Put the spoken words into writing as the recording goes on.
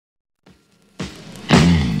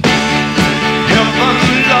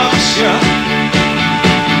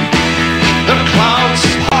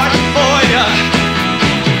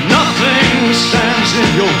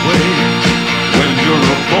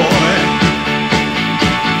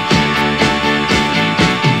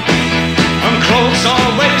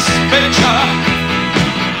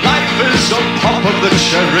top of the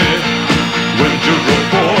cherry when you're a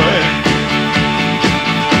boy.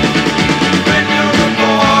 When you're a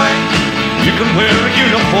boy, you can wear a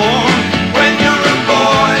uniform. When you're a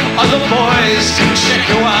boy, other boys can check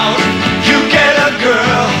you out. You get a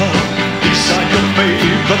girl, these are your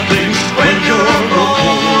favorite things when you're a boy.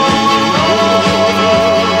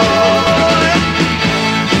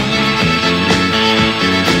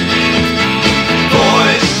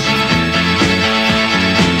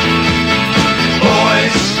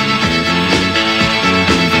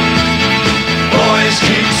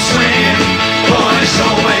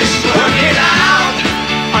 Always work it out.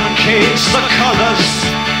 Uncage the colors,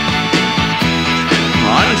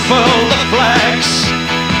 unfurl the flags.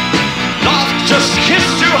 Not just kiss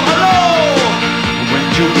you hello when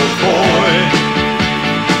you're a boy.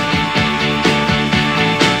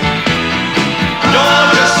 You're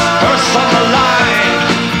just first on the line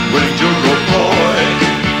when you're a boy.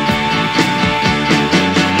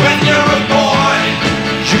 When you're a boy,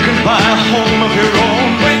 you can buy a home of your own.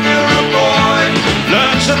 When you're a boy,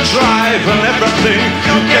 learn to drive and everything,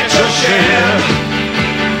 you get your share.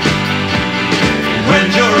 When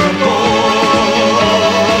you're a boy.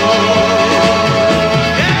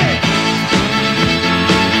 Yeah.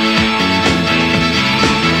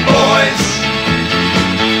 Boys,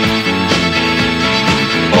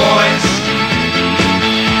 boys,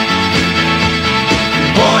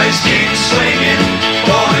 boys keep swinging.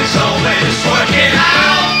 Boys always working out.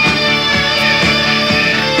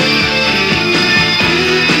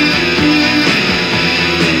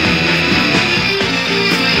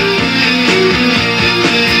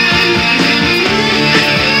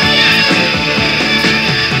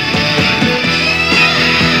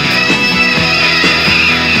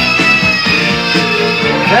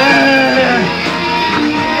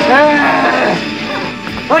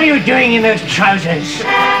 What are you doing in those trousers?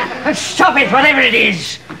 Stop it, whatever it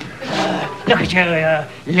is. Look at you,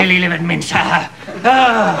 lily-livered mincer.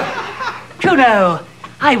 You know,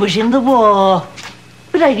 I was in the war,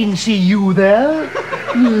 but I didn't see you there.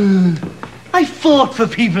 I fought for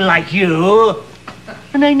people like you,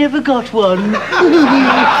 and I never got one.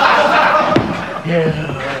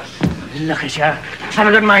 Look at you. Have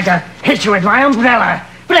a good mind to hit you with my umbrella,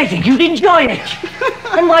 but I think you'd enjoy it.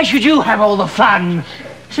 And why should you have all the fun?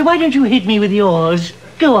 So why don't you hit me with yours?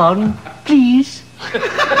 Go on, please. Go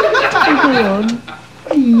on,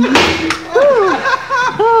 please.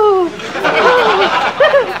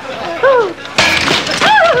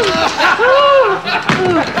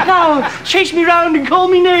 Now, chase me round and call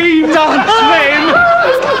me names. Dance, babe.